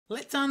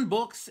Let's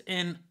unbox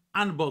an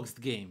unboxed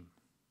game.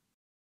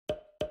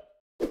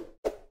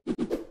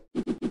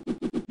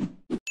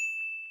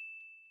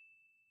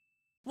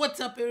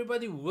 What's up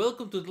everybody,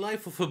 welcome to the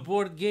Life of a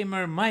Board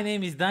Gamer. My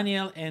name is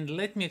Daniel and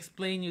let me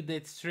explain you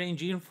that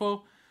strange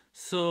info.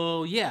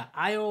 So yeah,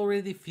 I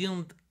already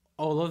filmed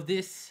all of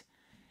this,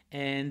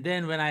 and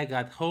then when I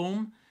got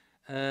home,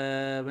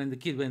 when the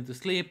kid went to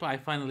sleep, I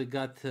finally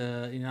got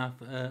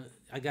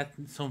I got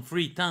some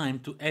free time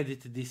to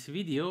edit this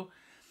video,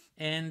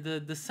 and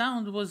the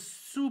sound was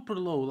super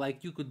low,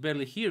 like you could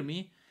barely hear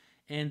me,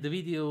 and the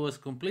video was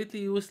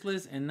completely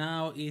useless. And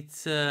now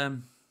it's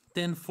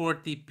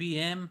 10:40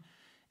 p.m.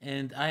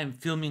 and I am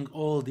filming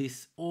all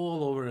this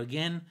all over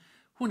again.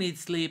 Who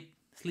needs sleep?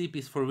 Sleep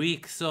is for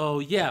weak. So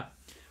yeah,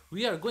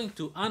 we are going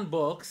to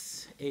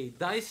unbox a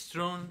Dice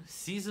Throne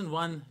Season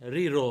 1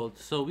 Rerolled.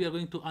 So we are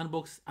going to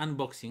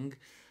unboxing,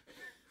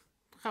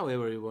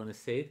 however you want to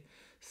say it.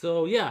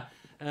 So yeah,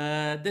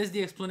 that's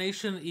the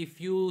explanation.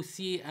 If you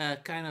see a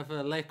kind of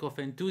a lack of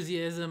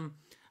enthusiasm,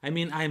 I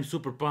mean, I'm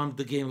super pumped.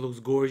 The game looks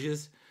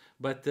gorgeous,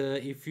 but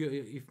if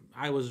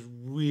I was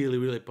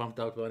really pumped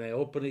out when I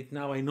opened it,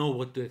 now I know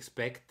what to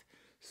expect.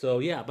 So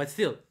yeah, but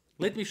still,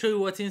 let me show you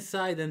what's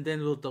inside, and then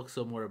we'll talk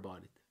some more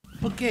about it.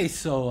 Okay,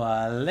 so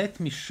let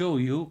me show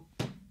you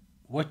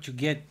what you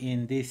get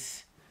in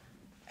this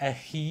a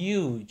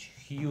huge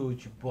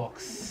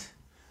box.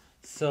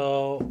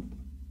 So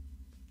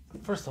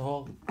first of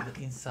all,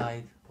 the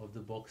inside of the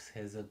box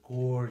has a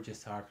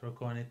gorgeous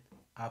artwork on it.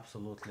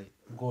 Absolutely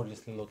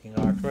gorgeously looking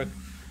artwork.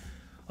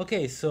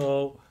 Okay,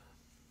 so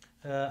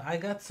I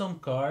got some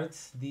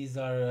cards. These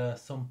are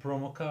some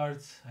promo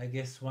cards. I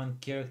guess one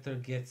character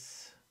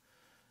gets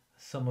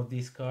some of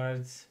these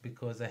cards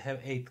because I have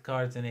 8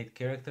 cards and 8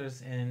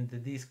 characters, and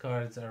these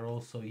cards are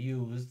also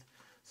used,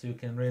 so you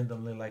can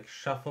randomly like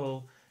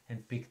shuffle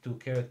and pick 2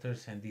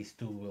 characters, and these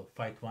 2 will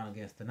fight one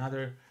against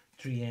another.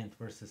 Treant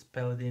versus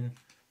Paladin,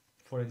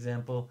 for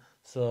example.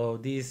 So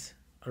these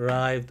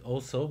arrived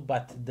also,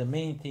 but the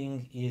main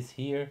thing is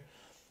here.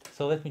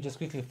 So let me just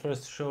quickly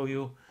first show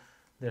you.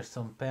 There's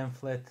some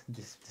pamphlet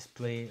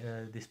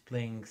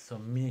displaying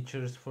some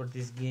miniatures for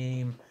this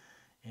game,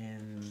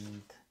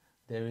 and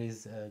there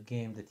is a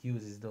game that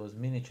uses those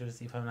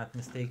miniatures, if I'm not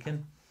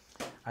mistaken.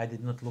 I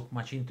did not look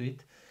much into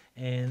it.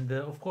 And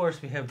of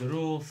course we have the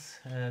rules.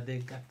 They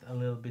got a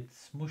little bit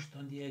smushed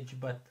on the edge,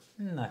 but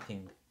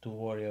nothing to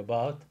worry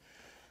about.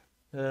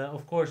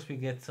 Of course we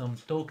get some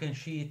token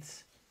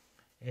sheets,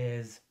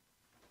 as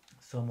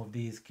some of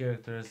these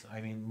characters,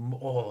 I mean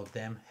all of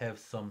them, have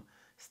some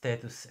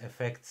status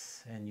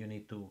effects, and you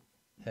need to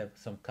have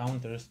some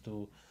counters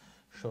to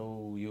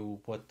show you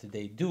what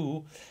they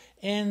do.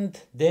 And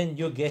then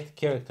you get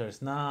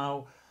characters.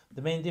 Now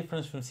the main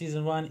difference from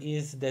season 1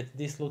 is that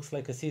this looks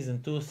like a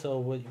season 2. So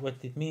what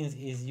it means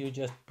is you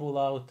just pull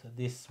out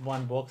this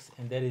one box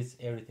and that is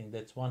everything.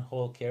 That's one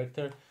whole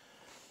character.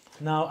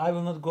 Now I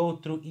will not go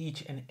through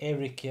each and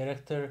every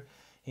character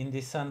in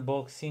this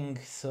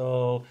unboxing,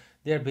 so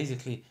they're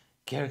basically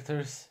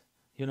characters,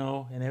 you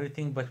know, and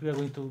everything, but we are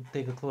going to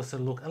take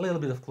a little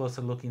bit of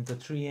closer look into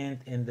Treant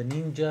and the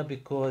Ninja,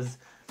 because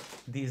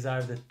these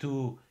are the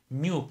 2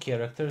 new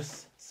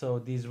characters. So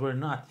these were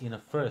not in a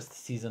first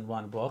season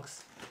 1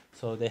 box,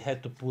 so they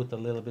had to put a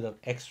little bit of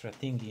extra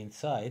thingy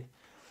inside,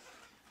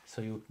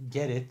 so you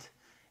get it.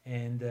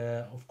 And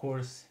of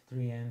course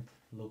Treant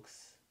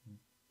looks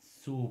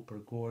super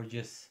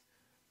gorgeous.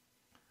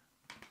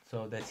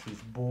 So that's his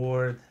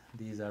board.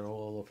 These are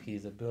all of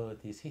his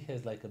abilities. He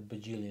has like a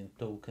bajillion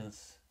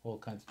tokens, all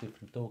kinds of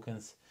different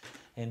tokens,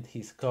 and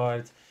his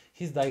cards.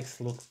 His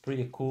dice look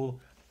pretty cool,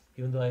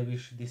 even though I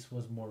wish this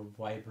was more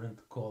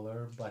vibrant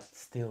color, but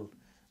still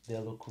they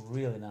look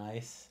really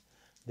nice.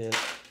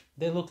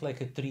 They look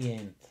like a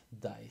Treant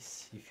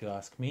dice, if you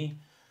ask me.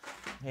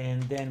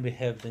 And then we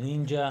have the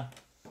Ninja.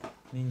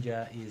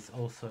 Ninja is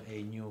also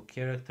a new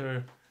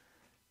character,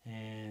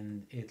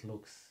 and it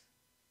looks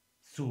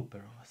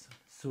super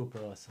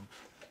awesome.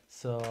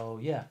 So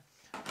yeah,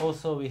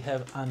 also we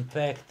have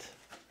unpacked,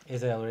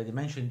 as I already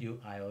mentioned you,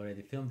 I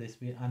already filmed this,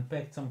 we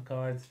unpacked some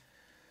cards,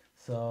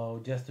 so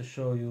just to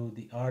show you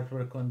the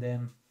artwork on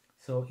them.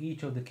 So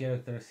each of the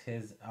characters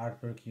has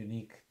artwork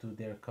unique to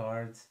their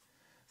cards.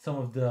 Some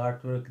of the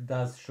artwork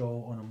does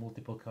show on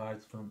multiple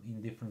cards from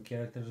in different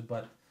characters,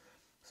 but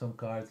some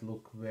cards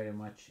look very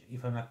much,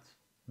 if I'm not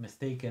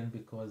mistaken,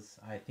 because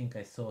I think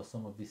I saw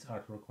some of this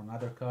artwork on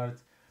other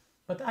cards,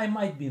 but I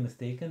might be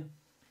mistaken.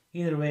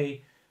 Either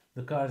way,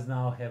 the cards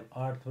now have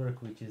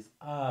artwork which is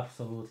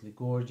absolutely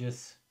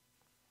gorgeous,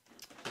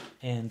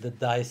 and the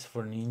dice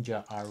for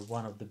Ninja are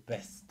one of the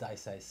best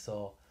dice I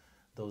saw.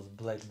 Those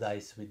black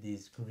dice with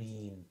these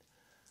green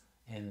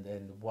and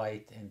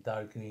white and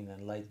dark green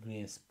and light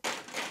greens,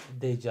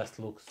 they just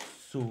look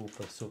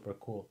super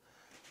cool.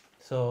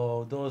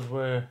 So those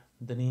were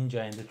the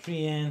Ninja and the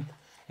Treant.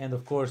 And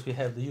of course we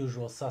have the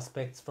usual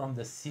suspects from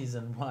the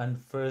season 1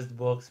 first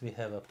box. We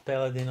have a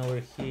Paladin over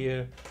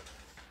here,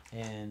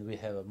 and we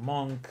have a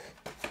Monk,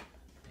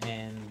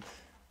 and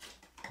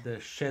the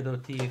Shadow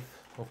Thief,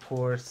 of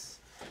course,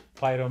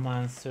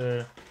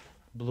 Pyromancer,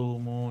 Blue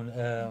Moon,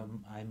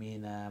 I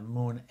mean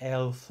Moon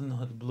Elf,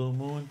 not Blue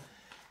Moon,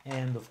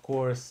 and of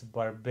course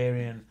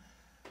Barbarian.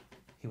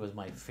 He was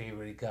my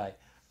favorite guy.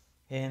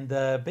 And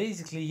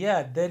basically,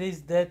 yeah,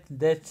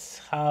 that's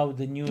how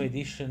the new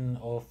edition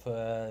of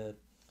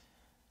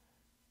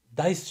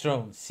Dice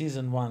Throne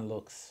Season 1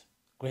 looks.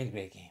 Great,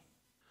 great game.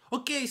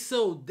 Okay,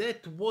 so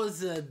that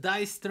was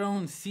Dice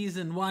Throne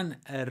Season 1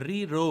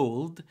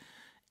 re-rolled.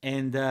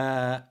 And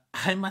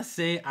I must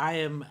say,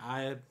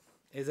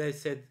 as I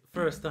said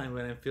first time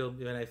when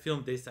I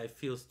filmed this, I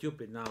feel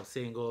stupid now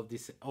saying all of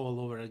this all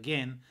over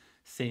again,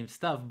 same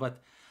stuff.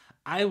 But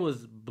I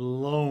was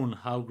blown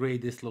how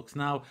great this looks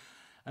now.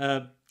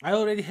 I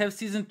already have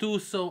season 2,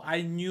 so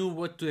I knew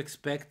what to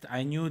expect.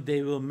 I knew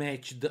they will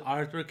match the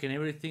artwork and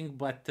everything,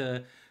 but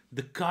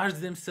the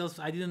cards themselves,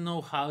 I didn't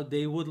know how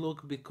they would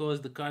look,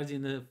 because the cards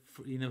in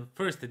the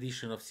first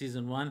edition of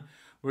season 1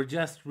 were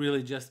just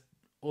really just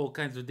all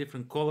kinds of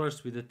different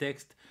colors with the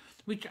text,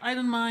 which I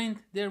don't mind.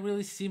 They're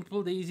really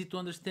simple, they're easy to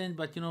understand,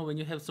 but when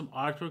you have some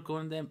artwork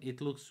on them,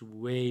 it looks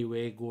way,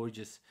 way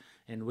gorgeous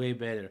and way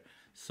better.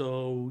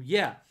 So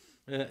yeah,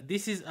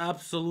 this is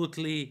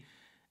absolutely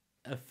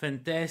a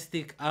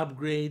fantastic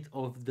upgrade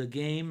of the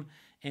game.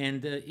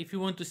 And if you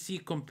want to see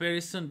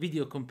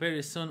video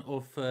comparison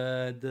of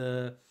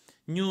the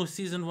new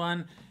season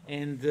 1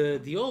 and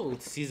the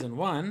old season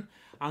 1,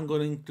 I'm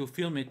going to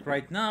film it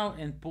right now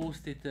and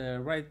post it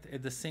right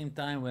at the same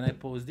time when I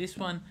post this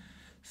one.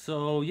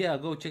 So yeah,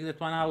 go check that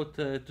one out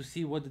to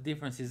see what the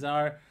differences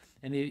are,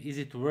 and is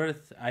it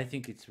worth. I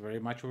think it's very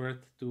much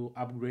worth to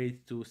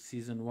upgrade to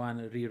season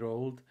 1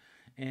 re-rolled.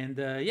 And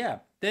yeah,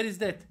 that is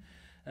that.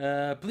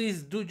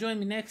 Please do join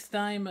me next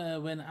time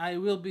when I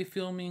will be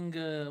filming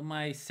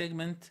my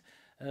segment,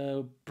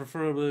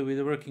 preferably with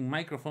a working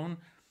microphone,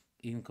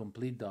 in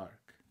complete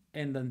dark.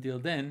 And until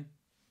then,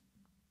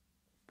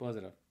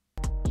 pozdrav.